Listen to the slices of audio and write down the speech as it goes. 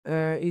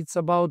it's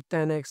about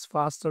 10x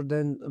faster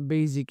than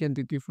basic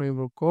Entity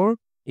Framework Core.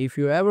 If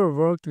you ever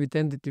worked with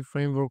Entity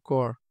Framework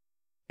Core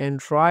and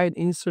tried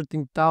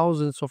inserting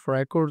thousands of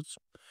records,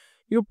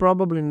 you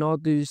probably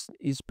noticed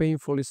it's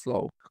painfully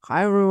slow.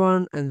 Hi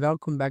everyone and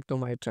welcome back to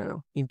my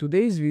channel. In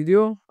today's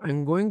video,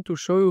 I'm going to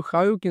show you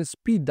how you can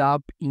speed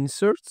up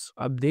inserts,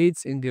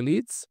 updates and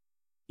deletes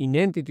in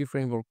Entity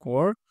Framework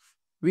Core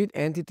with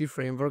Entity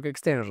Framework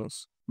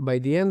extensions. By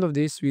the end of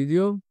this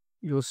video,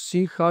 you'll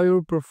see how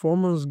your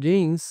performance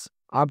gains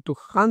up to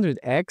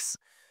 100x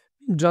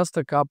in just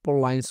a couple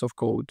lines of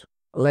code.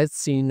 Let's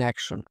see in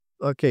action.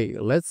 Okay,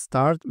 let's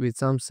start with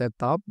some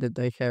setup that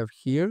I have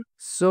here.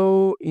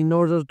 So in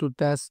order to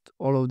test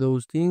all of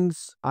those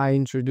things, I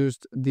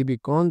introduced DB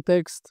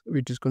context,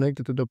 which is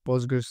connected to the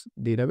Postgres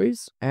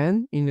database.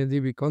 And in the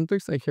DB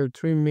context, I have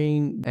three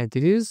main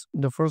entities.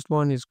 The first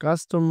one is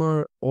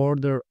customer,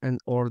 order, and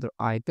order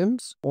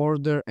items.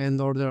 Order and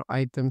order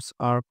items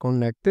are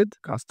connected.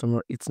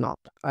 Customer, it's not.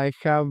 I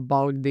have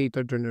bulk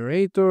data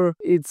generator.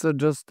 It's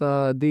just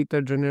a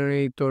data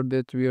generator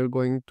that we are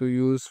going to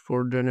use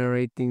for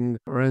generating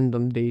random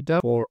data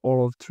for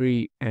all of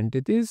three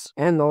entities,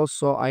 and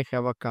also I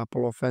have a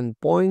couple of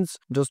endpoints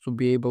just to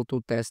be able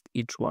to test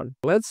each one.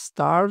 Let's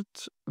start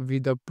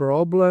with a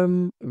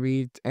problem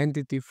with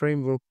Entity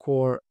Framework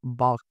Core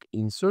bulk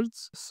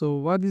inserts. So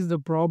what is the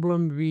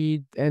problem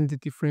with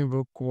Entity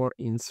Framework Core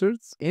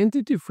inserts?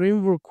 Entity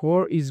Framework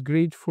Core is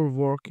great for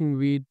working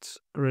with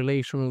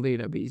relational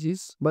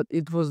databases, but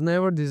it was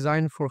never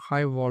designed for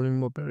high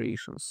volume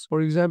operations.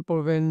 For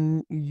example,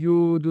 when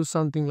you do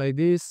something like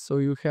this, so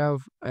you have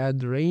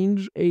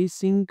AddRange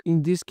async.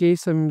 In this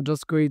case, I'm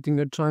just creating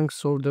a chunk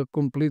so the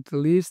complete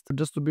list,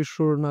 just to be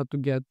sure not to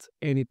get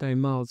any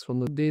timeouts from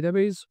the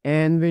database.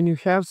 And when you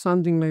have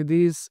something like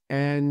this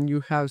and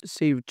you have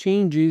save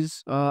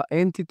changes,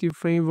 Entity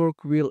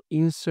Framework will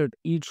insert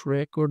each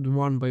record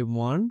one by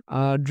one,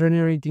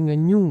 generating a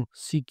new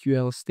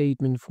SQL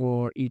statement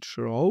for each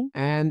row.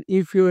 And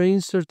if you're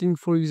inserting,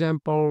 for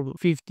example,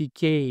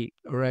 50k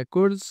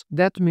records,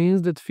 that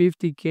means that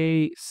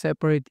 50k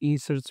separate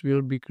inserts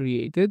will be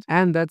created,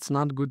 and that's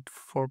not good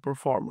for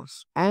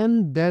performance.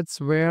 And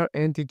that's where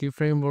Entity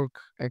Framework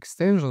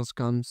extensions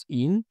comes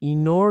in.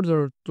 In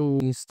order to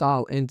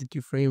install Entity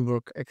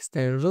Framework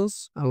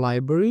extensions, a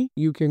library,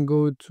 you can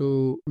go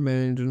to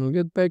manage and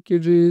get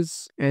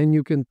packages, and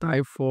you can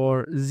type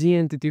for the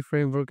Entity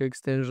Framework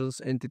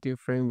extensions Entity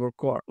Framework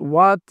Core.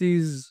 What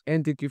is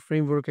Entity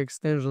Framework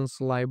extensions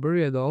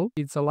library at all?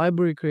 It's a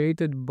library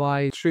created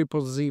by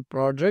Z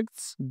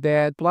projects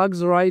that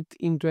plugs right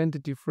into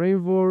Entity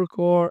Framework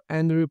Core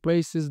and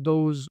replaces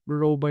those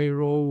row by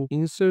row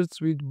inserts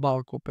with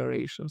bulk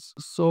operations.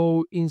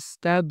 So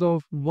instead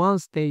of one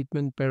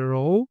statement per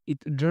row, it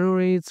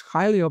generates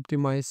highly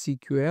optimized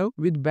SQL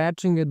with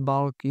batching and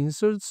bulk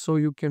inserts, so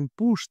you can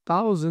push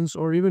thousands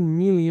or even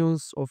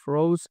millions of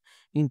rows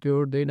into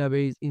your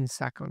database in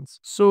seconds.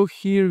 So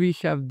here we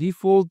have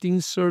default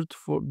insert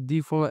for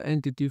default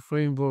Entity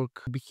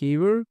Framework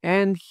behavior,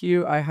 and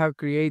here I have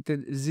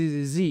created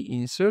ZZZ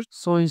insert.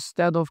 So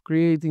instead of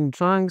creating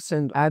chunks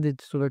and add it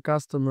to the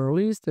customer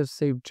list as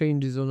save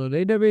changes on a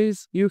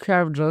database, you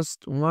have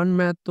just one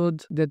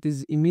method that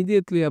is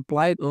immediately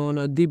applied on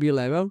a DB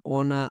level,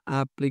 on an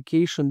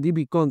application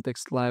DB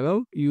context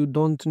level. You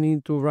don't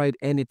need to write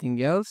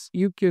anything else.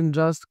 You can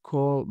just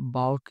call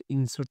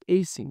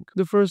BulkInsertAsync.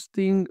 The first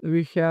thing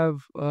we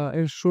have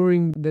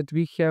ensuring that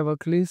we have a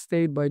clean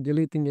state by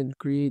deleting and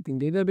creating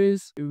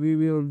database. We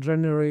will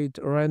generate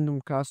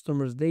random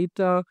customers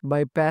data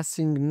by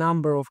passing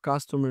number of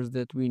customers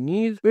that we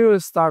need. We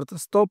will start a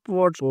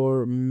stopwatch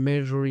for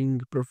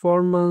measuring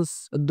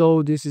performance,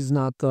 though this is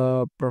not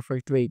a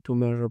perfect way to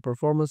measure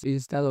performance.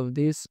 Instead of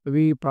this,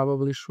 we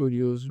probably should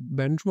use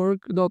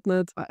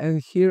benchmark.net,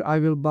 and here I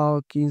will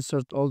bulk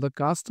insert all the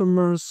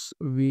customers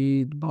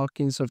with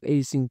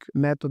BulkInsertAsync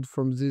method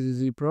from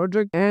ZZZ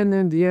project, and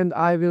in the end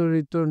I will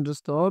return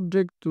just the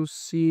object to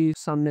see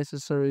some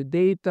necessary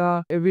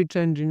data, which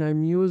engine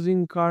I'm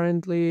using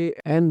currently,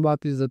 and what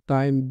is the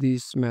time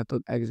this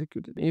method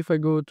executed. If I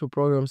go to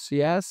program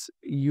CS,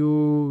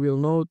 you will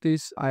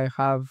notice I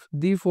have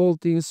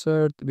default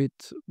insert with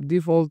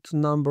default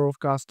number of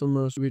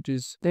customers, which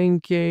is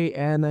 10k,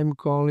 and I'm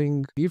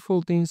calling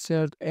default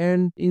insert,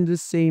 and in the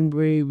same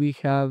way we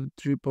have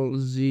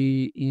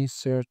ZZZ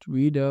insert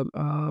with a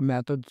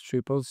method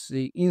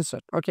ZZZ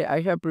insert. Okay,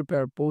 I have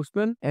prepared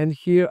Postman, and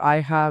here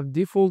I have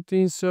default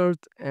insert,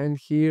 and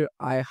here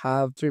I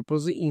have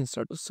ZZZ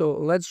insert. So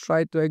let's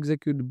try to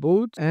execute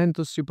both and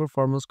to see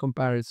performance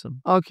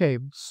comparison. Okay,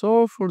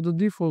 so for the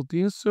default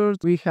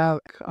insert, we have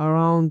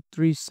around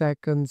 3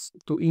 seconds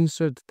to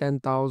insert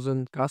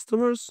 10,000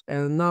 customers,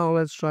 and now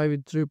let's try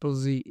with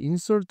ZZZ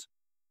insert.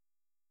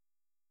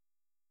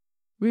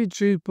 With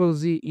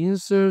ZZZ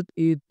insert,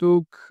 it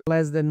took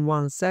less than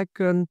 1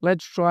 second.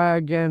 Let's try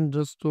again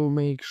just to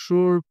make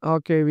sure.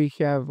 Okay, we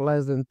have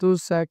less than 2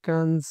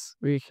 seconds.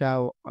 We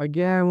have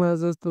again less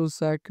than 2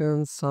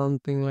 seconds,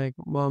 something like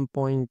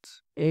 1.8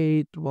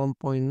 1.8,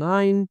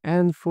 1.9,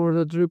 and for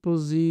the triple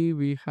Z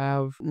we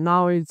have,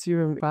 now it's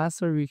even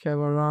faster, we have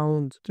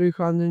around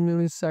 300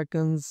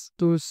 milliseconds,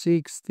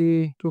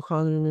 260,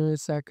 200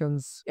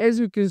 milliseconds. As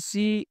you can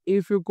see,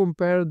 if you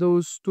compare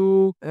those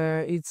two,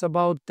 it's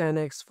about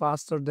 10x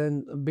faster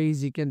than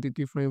basic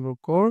entity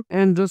framework core.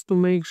 And just to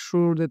make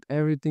sure that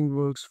everything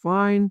works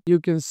fine, you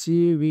can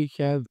see we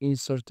have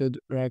inserted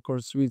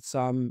records with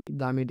some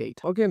dummy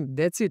data. Okay,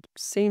 that's it.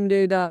 Same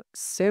data,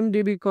 same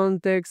DB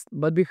context,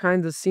 but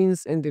behind the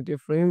scenes, entity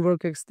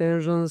framework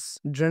extensions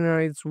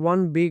generates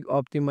one big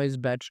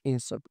optimized batch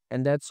insert,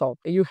 and that's all.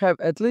 You have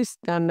at least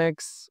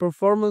 10x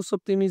performance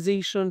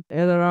optimization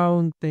and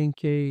around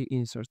 10k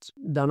inserts.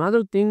 The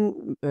another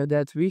thing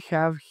that we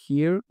have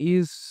here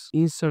is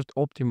insert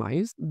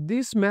optimized.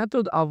 This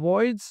method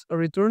avoids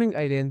returning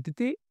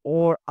identity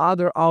or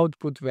other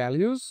output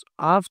values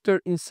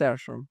after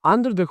insertion.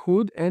 Under the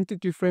hood,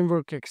 entity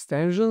framework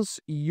extensions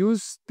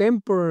use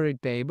temporary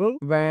table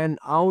when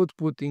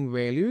outputting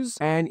values,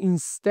 and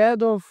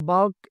instead of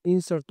bulk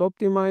insert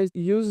optimized,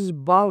 uses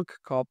bulk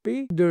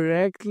copy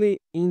directly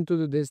into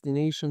the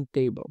destination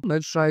table.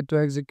 Let's try to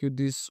execute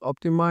this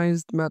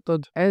optimized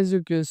method. As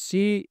you can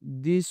see,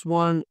 this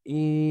one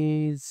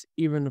is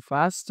even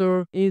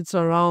faster. It's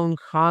around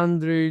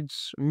 100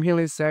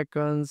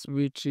 milliseconds,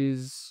 which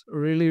is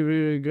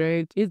really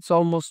great. It's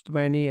almost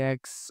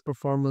 20x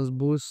performance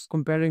boost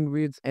comparing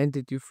with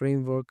entity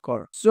framework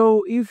core.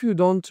 So if you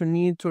don't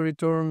need to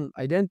return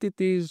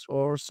identities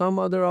or some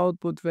other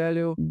output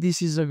value,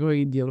 this is a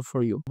great deal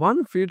for you.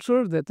 One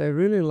feature that I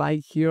really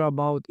like here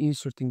about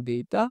inserting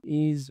data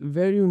is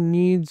where you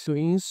need to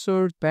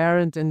insert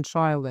parent and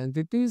child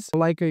entities.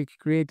 Like I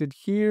created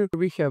here,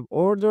 we have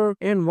order,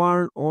 and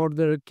one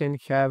order can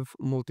have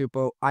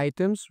multiple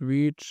items,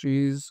 which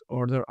is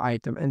order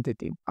item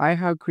entity. I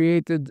have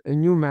created a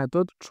new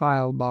method,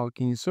 child bulk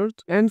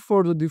insert, and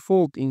for the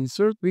default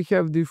insert we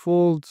have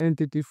default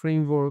entity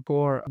framework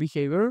or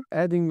behavior,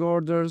 adding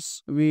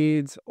orders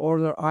with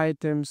order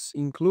items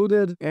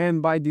included,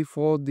 and by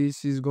default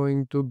this is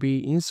going to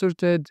be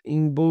inserted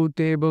in both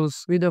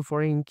tables with a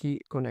foreign key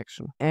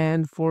connection.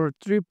 And for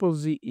triple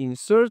Z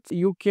insert,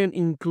 you can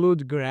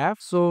include graph.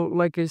 So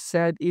like I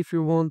said, if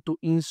you want to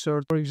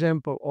insert, for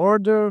example,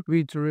 order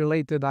with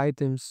related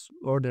items,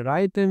 order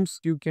items,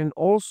 you can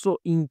also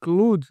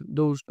include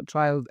those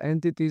child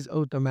entities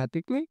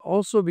automatically.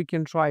 Also, we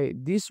can try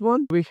this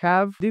one. We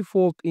have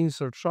default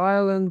insert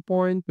child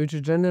endpoint, which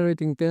is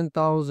generating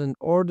 10,000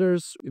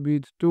 orders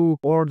with 2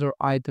 order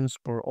items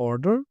per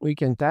order. We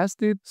can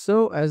test it.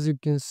 So as you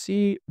can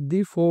see,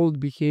 default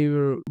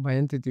behavior by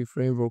entity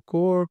framework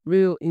core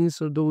will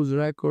insert those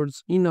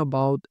records in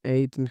about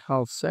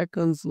 8.5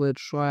 seconds.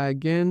 Let's try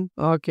again.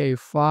 Okay,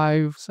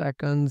 5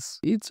 seconds.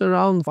 It's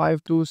around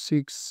 5 to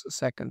 6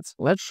 seconds.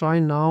 Let's try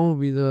now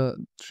with a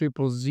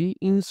triple Z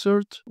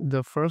insert.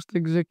 The first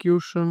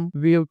execution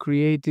will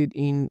create it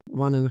in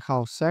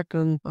 1.5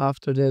 seconds.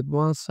 After that,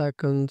 1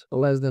 second,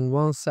 less than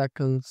 1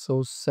 second,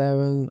 so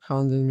 700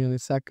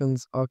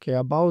 milliseconds. Okay,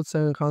 about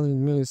 700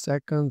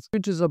 milliseconds,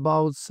 which is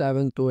about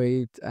 7 to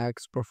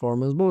 8x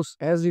performance boost.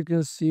 As you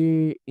can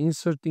see,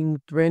 inserting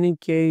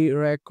 20k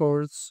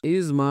records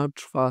is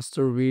much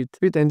faster with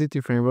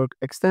entity framework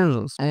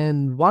extensions.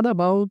 And what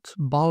about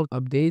bulk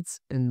updates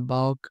and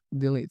bulk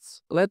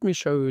deletes? Let me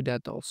show you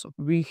that also.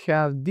 We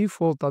have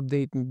default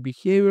updating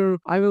behavior.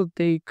 I will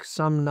take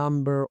some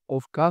number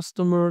of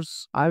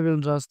customers. I will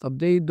just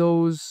update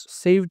those,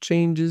 save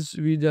changes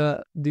with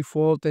the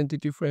default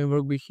entity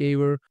framework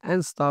behavior,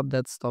 and stop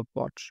that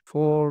stopwatch.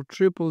 For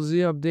triple Z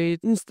update,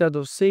 instead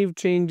of save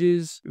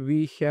changes,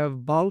 we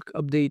have bulk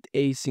update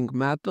async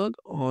method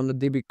on the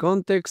DB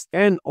context,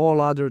 and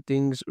all other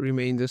things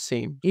remain the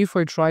same. If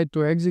I try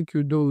to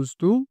execute those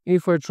two,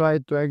 if I try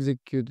to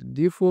execute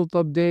default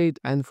update,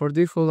 and for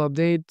default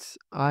update,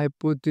 I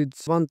put it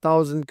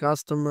 1000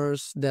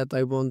 customers that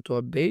I want to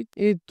update.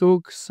 It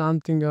took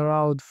something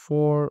around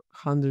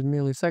 400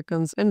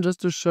 milliseconds. And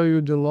just to show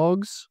you the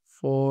logs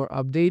for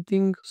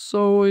updating,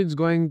 so it's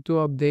going to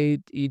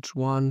update each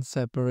one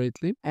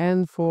separately.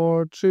 And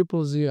for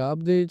triple Z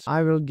updates,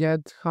 I will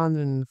get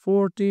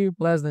 140,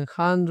 less than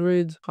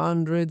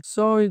 100,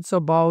 so it's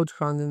about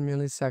 100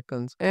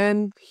 milliseconds.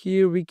 And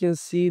here we can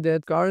see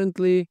that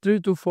currently 3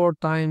 to 4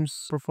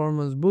 times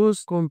performance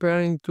boost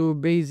comparing to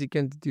basic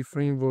entity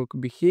framework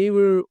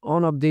behavior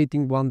on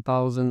updating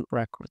 1000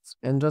 records.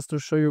 And just to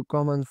show you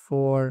command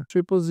for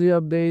triple Z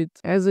update,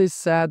 as I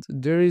said,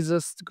 there is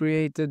a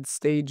created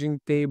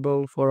staging table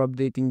for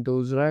updating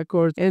those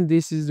records, and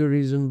this is the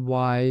reason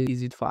why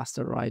is it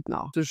faster right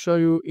now. To show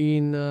you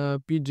in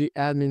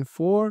pgadmin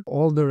 4,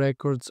 all the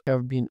records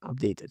have been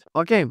updated.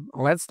 Okay,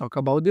 let's talk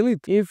about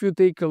delete. If you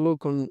take a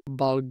look on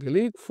bulk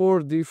delete,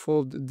 for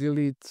default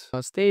delete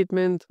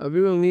statement, we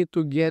will need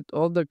to get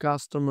all the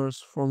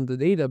customers from the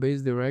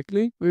database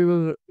directly. We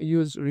will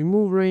use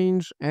remove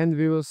range, and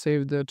we will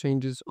save the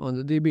changes on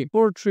the DB.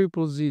 For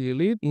triple Z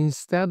delete,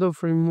 instead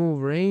of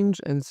remove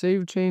range and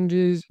save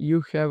changes,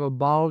 you have a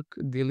bulk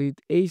delete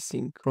delete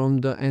async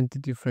from the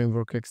entity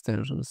framework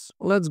extensions.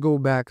 Let's go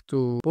back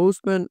to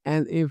Postman,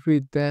 and if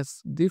we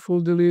test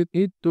default delete,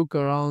 it took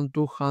around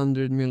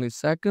 200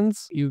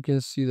 milliseconds. You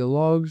can see the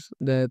logs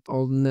that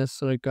all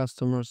necessary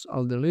customers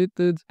are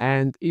deleted,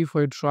 and if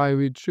I try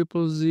with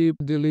triple zip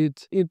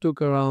delete, it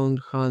took around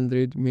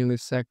 100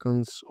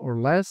 milliseconds or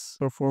less.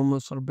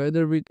 Performance are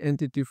better with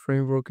entity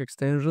framework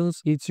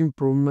extensions. Its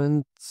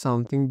improvement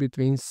something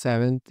between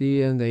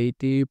 70 and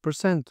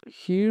 80%.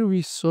 Here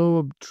we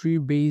saw three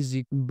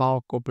basic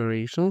bulk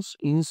operations: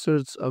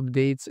 inserts,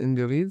 updates, and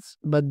deletes,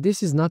 but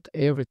this is not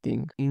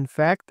everything. In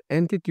fact,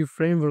 entity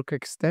framework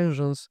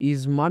extensions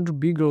is much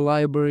bigger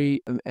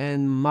library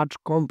and much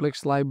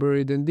complex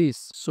library than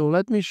this. So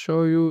let me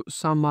show you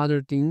some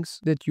other things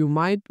that you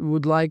might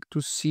would like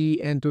to see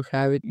and to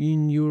have it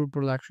in your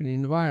production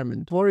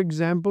environment. For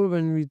example,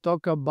 when we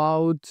talk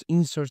about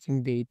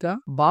inserting data,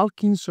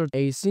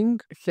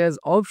 BulkInsertAsync has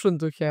option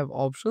to have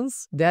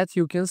options that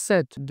you can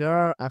set. There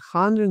are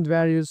 100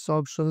 various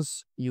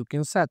options you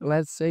can set.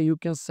 Let's say you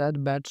can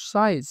set batch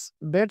size.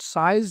 Batch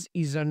size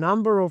is a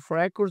number of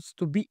records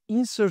to be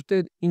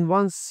inserted in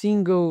one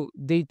single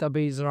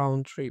database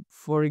round trip.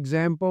 For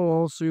example,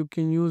 also you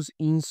can use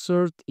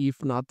insert if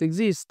not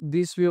exist.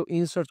 This will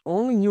insert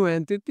only new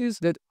entities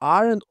that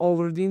aren't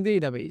already in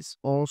database.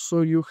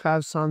 Also, you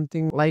have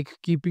something like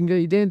keeping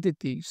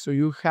identity. So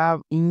you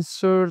have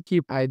insert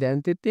keep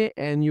identity,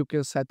 and you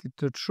can set it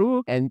to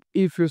true. And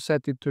if you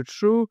set it to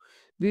true,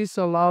 this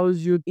allows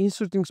you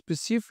inserting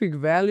specific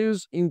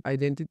values in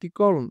identity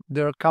column.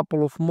 There are a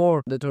couple of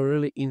more that are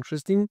really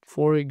interesting.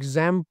 For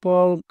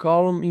example,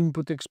 column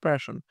input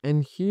expression.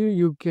 And here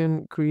you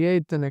can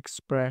create an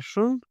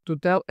expression to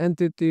tell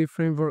entity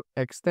framework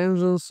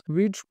extensions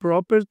which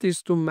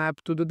properties to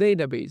map to the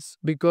database,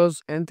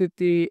 because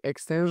entity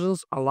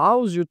extensions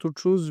allows you to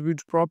choose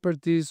which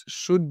properties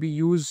should be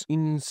used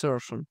in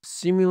insertion.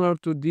 Similar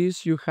to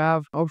this, you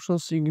have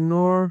options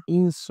ignore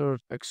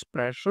insert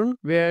expression,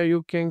 where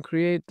you can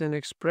create an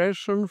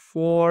expression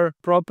for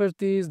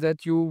properties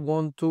that you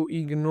want to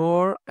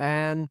ignore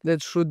and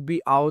that should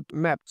be out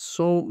mapped.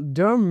 So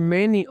there are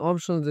many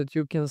options that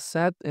you can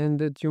set and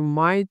that you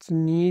might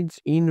need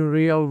in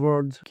real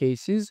world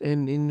cases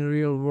and in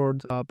real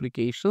world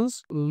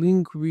applications.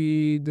 Link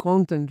with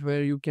content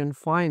where you can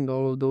find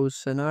all of those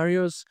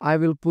scenarios I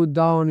will put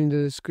down in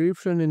the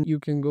description, and you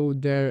can go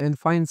there and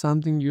find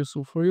something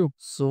useful for you.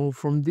 So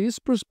from this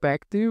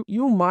perspective,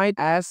 you might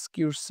ask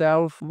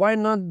yourself, why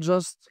not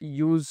just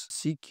use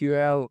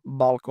SQL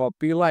bulk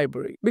copy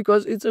library?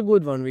 Because it's a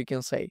good one, we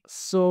can say.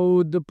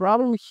 So the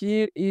problem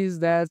here is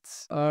that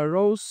a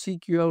raw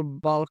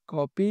SQL bulk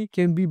copy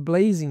can be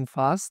blazing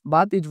fast,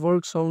 but it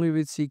works only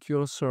with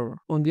SQL Server.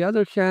 On the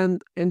other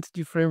hand,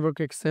 entity framework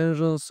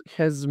extensions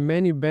has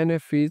many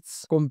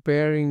benefits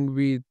comparing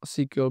with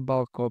SQL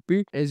bulk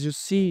copy. As you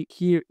see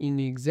here in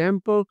the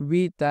example,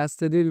 we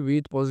tested it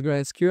with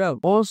PostgreSQL.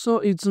 Also,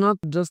 it's not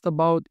just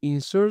about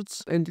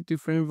inserts. Entity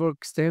framework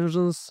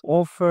extensions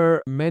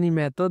offer many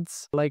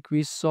methods, like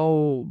we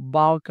saw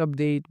bulk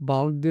update,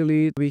 bulk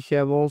delete. We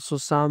have also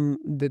some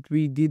that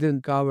we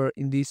didn't cover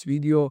in this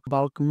video: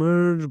 bulk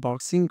merge,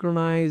 bulk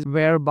synchronize,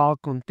 where bulk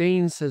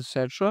contains,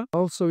 etc.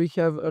 Also, we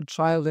have a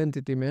child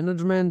entity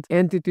management.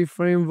 Entity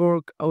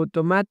framework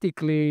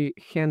automatically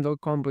handle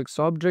complex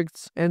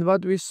objects, and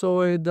what we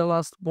saw at the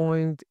last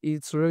point,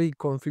 it's really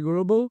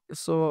configurable.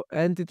 So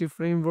entity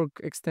framework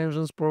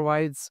extensions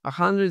provides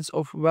hundreds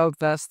of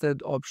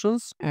well-tested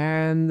options.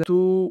 And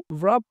to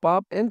wrap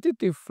up,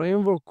 entity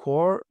framework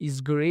core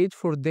is great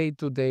for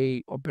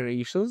day-to-day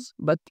operations,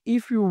 but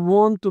if you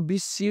want to be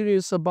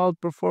serious about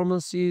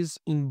performances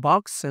in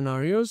bulk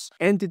scenarios,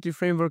 entity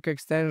framework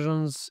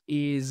extensions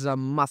is a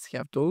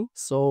must-have tool.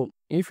 So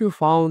if you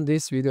found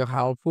this video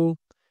helpful,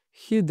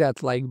 hit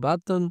that like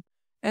button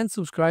and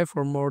subscribe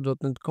for more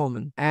 .NET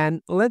comment.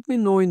 And let me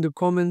know in the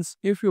comments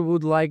if you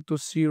would like to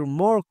see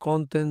more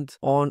content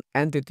on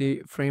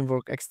entity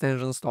framework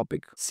extensions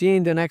topic. See you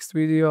in the next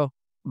video.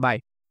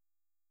 Bye.